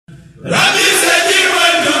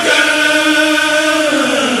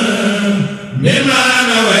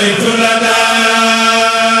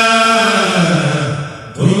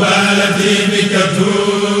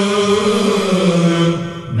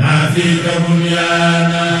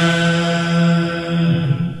دنيانا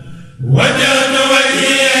وجهت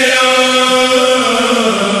وجهي يوم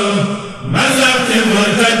مزقت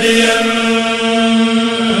مرتديا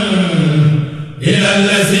إلى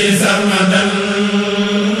الذي سرمدا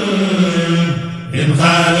إن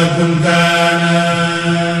قال كن كان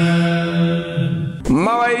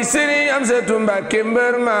ما ويسري أمسة مبكي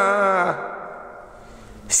برما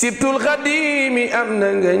sibtul xadimi am na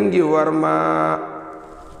ngeen ji war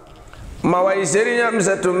ma way Serigne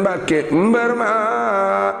Amsatu Mbàkke mbër ma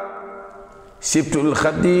sibtul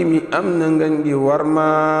xadimi am na ngeen ji war ma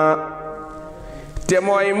te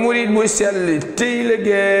mooy murid bu sell tey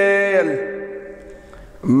liggéeyal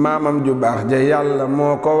maamam ju baax ja yàlla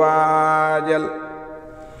moo ko waajal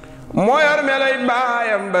moo yor melay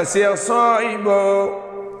baayam ba Seex Sooybo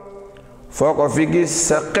foo ko fi gis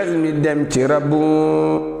sa xel mi dem ci rabbu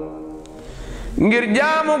ngir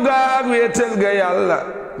jaamu gaag wéetal ga yàlla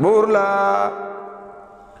buur la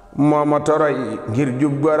mooma toroy ngir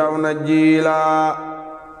jub garaw na jiila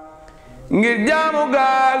ngir jaamu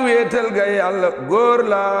gaag wéetal ga yàlla góor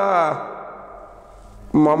la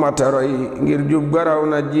mooma toroy ngir jub garaw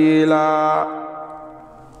na jiila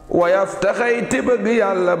wayaf taxay te bëgg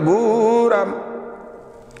yàlla buuram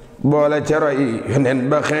boole ca roy yonen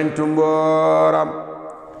ba xentu mbooram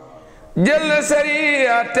jël na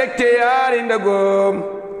sariya teg ca yaari ndëgoom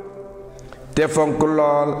te fonk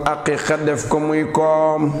lool aqiqa def ko muy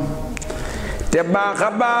koom te baax a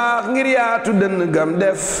baax ngir yaatu dënn gam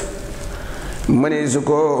def mëni su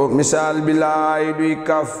ko misaal bi laay duy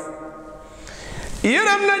kaf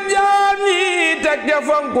yërëm na jaam ñi teg ca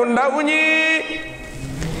fonk ndaw ñi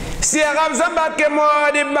Seex Amsa Mbàkke moo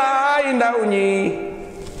di baay ndaw ñi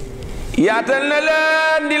yaatal na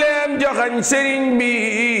leen di leen joxañ sëriñ bi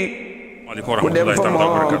ku dem fa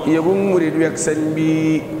moom yëgu murid wek sëñ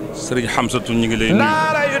bi sëriñ Xamsatu ñu ngi lay nuyu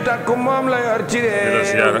daara yu takku moom la yor ci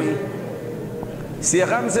réew mi si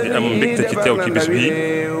xam sa di am mbégte ci teew ci bis bi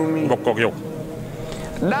bokk ak yow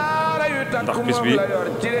ndax bis bi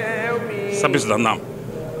sa bis la naam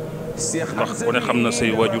ndax ku ne xam na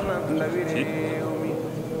say waajur ci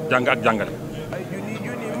jàng ak jàngale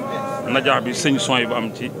najaa bi sëñ son bu am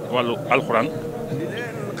ci wàllu alxuraan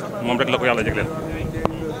moom rek la ko yàlla jégleel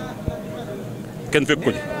kenn fekk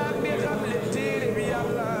ko ci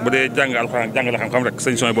bu dee jàng alxuraan jàngale xam-xam rek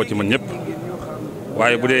sëñ son boo ci mën ñëpp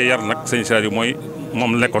waaye bu dee yar nag sëñ Saar yi mooy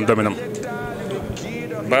moom la nekkoon domaine am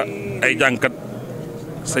ba ay jàngkat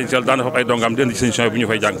sëñ Saar daan fa ay dongaam di indi ci sëñ son bu ñu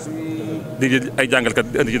fay jàng di ay jàngalkat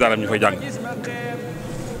di indi ci daaraam ñu fay jàng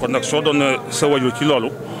kon nag soo doon sa wajur ci loolu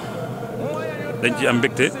dañ ci am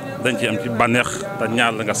mbégte dañ ci am ci bànneex te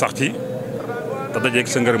ñaar la nga sax ci te dajeeg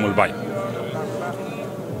sa ngërëmul baay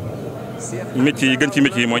métier yi gën ci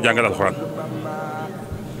métier yi mooy jàngal alxuraan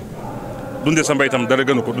dundee sa mbay itam dara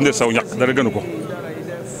gënu ko dundee saw ñaq dara gënu ko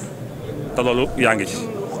te loolu yaa ngi ci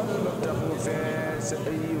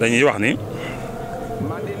dañuy wax ni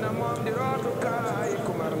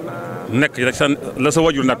nekk rek la sa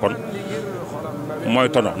wajur nekkoon mooy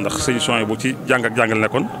tono ndax sëñ son bu ci jàng ak jàngal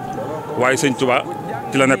nekkoon waaye sëñ Tuubaa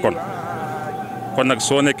ci la nekkoon kon nag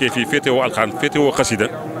soo nekkee fii féetewoo alxaan féetewoo xasida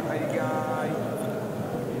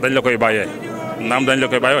dañ la koy bàyyee naam dañ la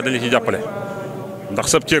koy bàyyee dañ la ci jàppale ndax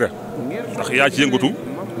sab cëra ndax yaa ci yëngatu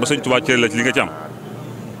ba sëñ Tuubaa cëra la ci li nga ci am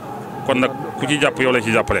kon nag ku ci jàpp yow la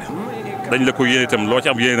ci jàppale dañ la ko yéene itam loo ci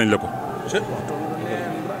am yéene nañ la ko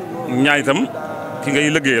ñaan itam ki ngay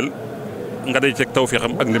liggéeyal nga day ceeg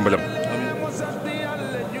tawfeexam ak ndimbalam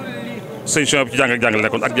sëñ Sow ci jàng ak jàngale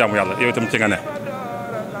nekkoon ak jaamu yàlla yow itam ci nga ne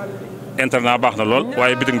internat baax na lool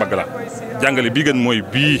waaye bitig mbagg la jàngale bii gën mooy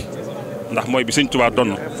bii ndax mooy bi sëñ Tuubaa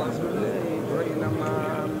doon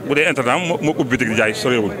bu dee internat moo ubbi bitig di jaay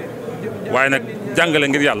sorewul waaye nag jàngale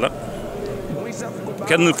ngir yàlla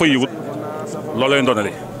kenn fayiwut loolooy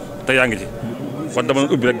ndonale te yaa ngi ci kon dama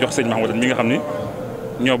doon ubbi rek jox sëñ Mahmoud mi nga xam ni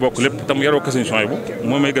ñoo bokk lépp tam yaroo ko sëñ Sow bu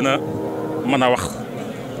moo may gën a mën a wax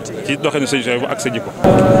ci doxalinu sëñ Sow bu ak sa jikko.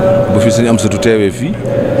 bu fi sëñ Amsatu teewee fii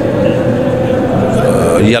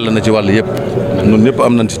yàlla na ci wàll yëpp ñun ñëpp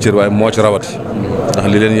am nañ ci cër waaye moo ci rawati ndax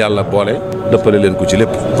li leen yàlla boole dëppale leen ko ci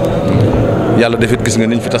lépp yàlla defit gis nga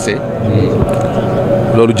niñ fi tasee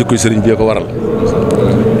loolu jikkoy sëriñ bi ko waral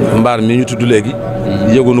mbaar mi ñu tudd léegi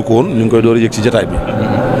yëgoonu ko woon ñu ngi koy door a yëg ci jataay bi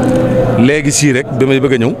léegi sii rek bi may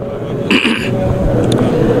bëgg a ñëw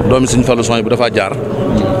doomi sëñ Fallou Soñ bu dafaa jaar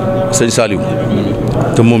sëñ Saliou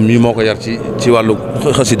te moom mii moo ko yar ci wàllu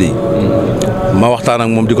xasida yi ma waxtaan ak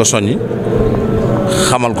moom di ko soññi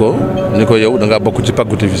xamal ko ni ko yow da ngaa bokk ci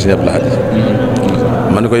pàggute fi sëñ Abdou Lahad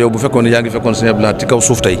ma ni ko yow bu fekkoon ne yaa ngi fekkoon sëñ Abdou Lahad ci kaw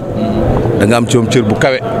suuf tey da nga am ci moom cër bu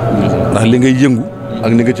kawe ndax li ngay yëngu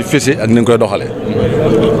ak ni nga ci fese ak ni nga koy doxalee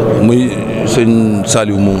muy sëñ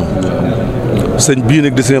Saliou moom sëñ bii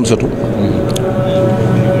nag di sëñ Amsatu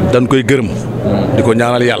dañ koy gërëm di ko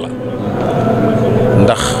ñaanal yàlla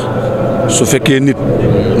ndax su fekkee nit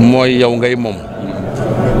mooy yow ngay moom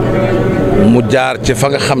mu jaar ci fa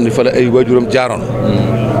nga xam ni fa la ay waajuram jaaroon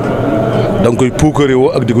da nga koy puukare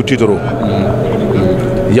woo ak di ko tiitaroo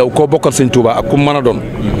yow koo bokkal sëñ Touba ak ku mën a doon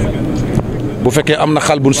bu fekkee am na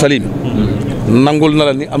xalbun salim nangul na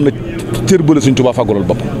la ni am na cër bu la sëñ Touba fàggulal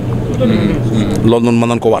bopp loolu noonu mën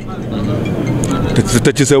nañ ko waat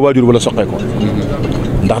te ci sa waajur bu la soqee ko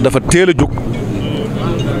ndax dafa teel a jóg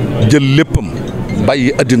jël léppam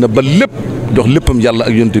bàyyi àddina ba lépp jox léppam yàlla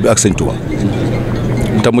ak yonent bi ak sëñ Touba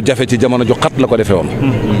te mu jafe ci jamono ju xat la ko defee woon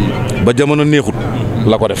ba jamono neexut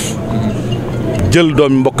la ko def jël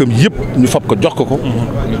doomi mbokkam yëpp ñu fab ko jox ko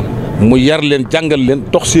mu yar leen jàngal leen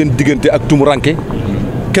dox seen diggante ak tumu ranke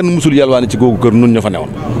kenn mësul yalwaane ci googu kër nun ña fa newoon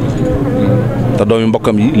te doomi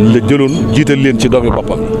mbokkam yi la jëloon jiital leen ci doomi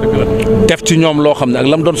boppam def ci ñoom loo xam ne ak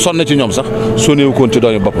lam doon sonne ci ñoom sax sonewu koon ci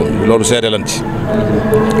doomi boppam loolu seede lan ci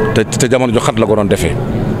te jamono ju xat la ko doon defee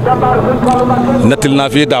nettil naa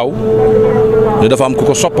fii daaw ñu dafa am ku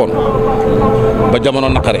ko soppoon ba jamono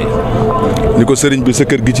naqaree ni ko sëriñ bi sa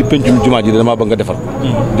kër gi ci pencum jumaa ji dama bëgg nga defar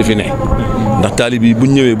di fi ne ndax taalib yi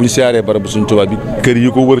buñ ñëwee buñ siyaaree barab bu Sëñ Tuubaa bi kër yi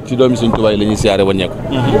ko wër ci doomi Sëñ Tuubaa yi la ñuy siyaaree wàññeeku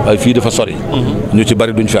waaye fii dafa sori ñu ci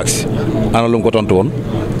bari duñ fi agsi ana lu mu ko tontu woon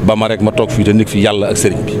ba ma rek ma toog fii te nekk fi yàlla ak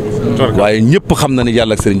sëriñ bi waaye ñëpp xam na ni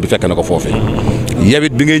yàlla ak sëriñ bi fekk na ko foofee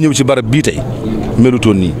yawit bi ngay ñëw ci barab bii tey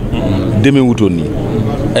melutoon nii demeewutoon nii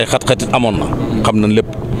ay xat-xatit amoon na xam nañ lépp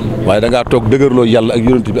waaye da ngaa toog dëgërloo yàlla ak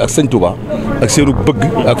yonent bi ak Sëñ Tuubaa ak seenu bëgg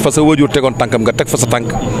ak fa sa wajur tegoon tànkam nga teg fa sa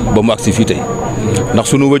tànk ba mu agsi fii tey ndax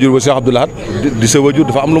sunu wajur ba Cheikh Abdou Lahad di sa wajur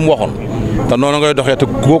dafa am lu mu waxoon te noonu ngay doxee te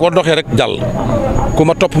ku ko doxee rek jàll ku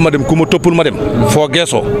ma topp ma dem ku ma toppul ma dem foo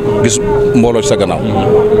geesoo gis mbooloo ci sa gannaaw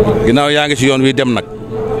ginnaaw yaa ngi ci yoon wi dem nag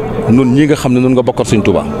nun ñii nga xam ne nun nga bokkal Sëñ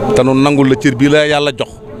Tuubaa te nun nangul la cër bii la yàlla jox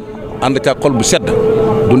ànd ca xol bu sedd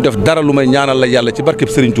duñ def dara lu may ñaanal la yàlla ci barkeb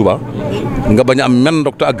Serigne Touba nga bañ a am men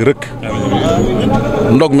ndog te ak rëkk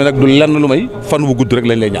ndog mi nag du lenn lu may fan wu gudd rek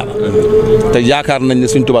lañ lay ñaanal te yaakaar nañ ne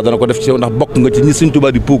Serigne Touba dana ko def ci yow ndax bokk nga ci ñi Serigne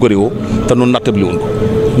Touba di puukare woo te nun nattabli woon ko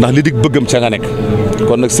ndax li dig bëggam ca nga nekk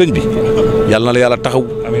kon nag sëñ bi yàlla na la yàlla taxaw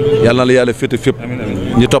yàlla na la yàlla féete fépp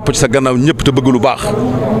ñi topp ci sa gannaaw ñëpp te bëgg lu baax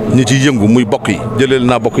ñi ciy yëngu muy bokk yi jëleel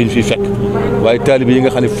naa bokk yi ñu fiy fekk waaye taalibe yi nga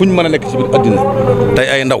xam ne fuñ mën a nekk ci biir àddina tey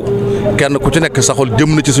ay ndaw kenn ku ci nekk saxol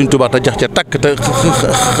jëm na ci Sëñ Tuubaa te jax ca takk te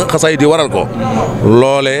xasaay di waral ko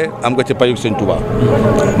loolee am nga ci payug Sëñ Tuubaa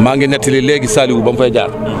maa ngi nettali léegi Saliou ba mu fay jaar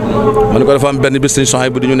ma ne ko dafa am benn bés sëñ Soxay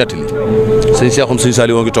bu di ñu nettali sëñ Seexum sëñ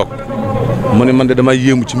Saliou ngi toog mu ne man de damaa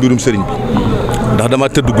yéemu ci mbirum sëriñ bi ndax dama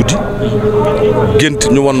tëdd guddi gént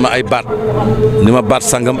ñu won ma ay baat ni ma baat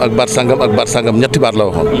sangam ak baat sangam ak baat sangam ñetti baat la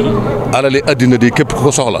waxoon alali addina di képp ku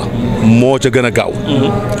ko soxla moo ca gën a gaaw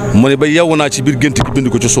mu ne ba yeewu naa ci biir gént gi bind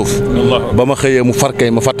ko ci suuf ba ma xëyee mu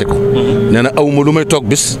farkay ma fàtte ko nee na aw ma lu may toog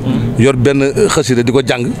bis yor benn xasida di ko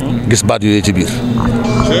jàng gis baat yooyu ci biir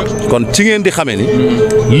kon ci ngeen di xamee ni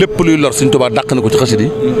lépp luy lor Sëñ Tuubaa dàq na ko ci xasida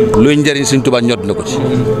yi luy njëriñ Sëñ Tuubaa ñod na ko ci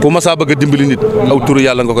ku ma saa bëgg a dimbali nit aw turu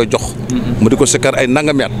yàlla nga koy jox mu di ko sikkar ay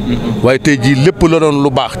nangami at waaye tey jii lépp la doon lu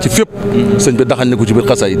baax ci fépp sëñ bi daxañ na ko ci biir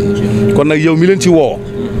xasaayid yi kon nag yow mi leen ci woo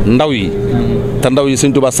ndaw yi te ndaw yi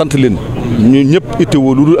Sëñ Tuubaa sant leen ñu ñëpp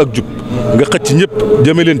ittewoo lu dul ak jub nga xëcc ñëpp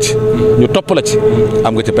jëme leen ci ñu topp la ci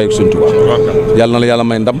am nga ci payuk Sëñ Tuubaa yàlla na la yàlla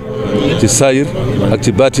may ndam ci saayir ak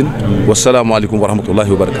ci baatin wasalaamu aleykum wa rahmatullahi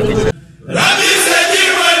wa barakatu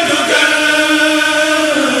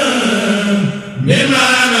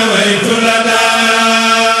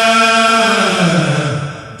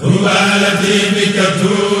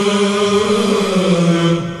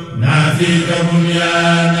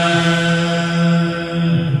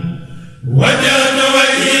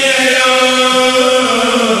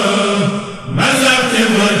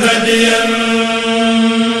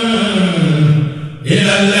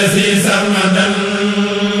إلى الذي سرمدا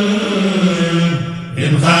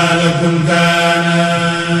إن قال كن